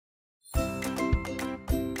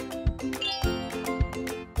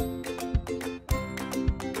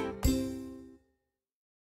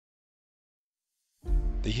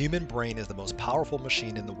The human brain is the most powerful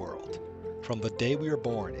machine in the world. From the day we are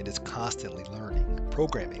born, it is constantly learning,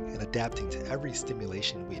 programming, and adapting to every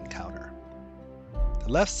stimulation we encounter.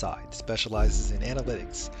 The left side specializes in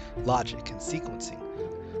analytics, logic, and sequencing,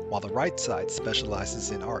 while the right side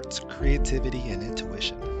specializes in arts, creativity, and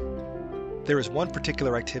intuition. There is one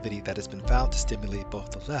particular activity that has been found to stimulate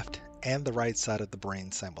both the left and the right side of the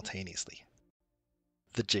brain simultaneously: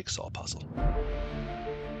 the jigsaw puzzle.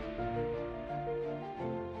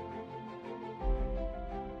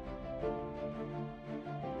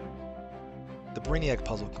 The Brainiac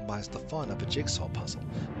puzzle combines the fun of a jigsaw puzzle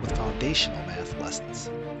with foundational math lessons.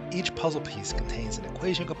 Each puzzle piece contains an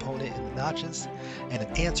equation component in the notches and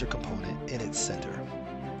an answer component in its center.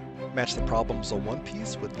 Match the problems on one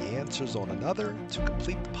piece with the answers on another to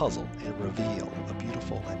complete the puzzle and reveal a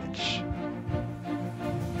beautiful image.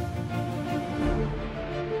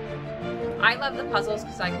 I love the puzzles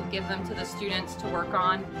because I could give them to the students to work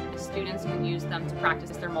on. The students can use them to practice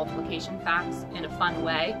their multiplication facts in a fun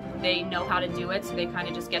way. They know how to do it, so they kind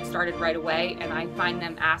of just get started right away, and I find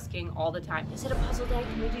them asking all the time, is it a puzzle day?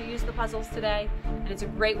 Can we use the puzzles today? And it's a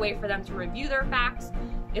great way for them to review their facts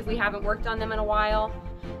if we haven't worked on them in a while.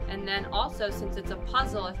 And then also, since it's a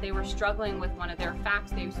puzzle, if they were struggling with one of their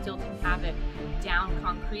facts, they still can have it down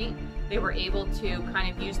concrete. They were able to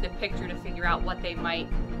kind of use the picture to figure out what they might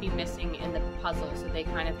be missing in the puzzle, so they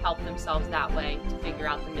kind of help themselves that way to figure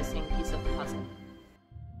out the missing piece of the puzzle.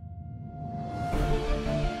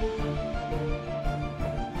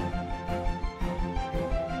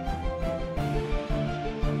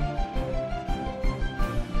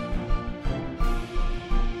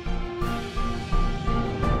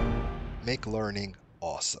 Make learning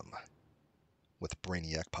awesome with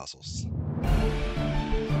Brainiac Puzzles.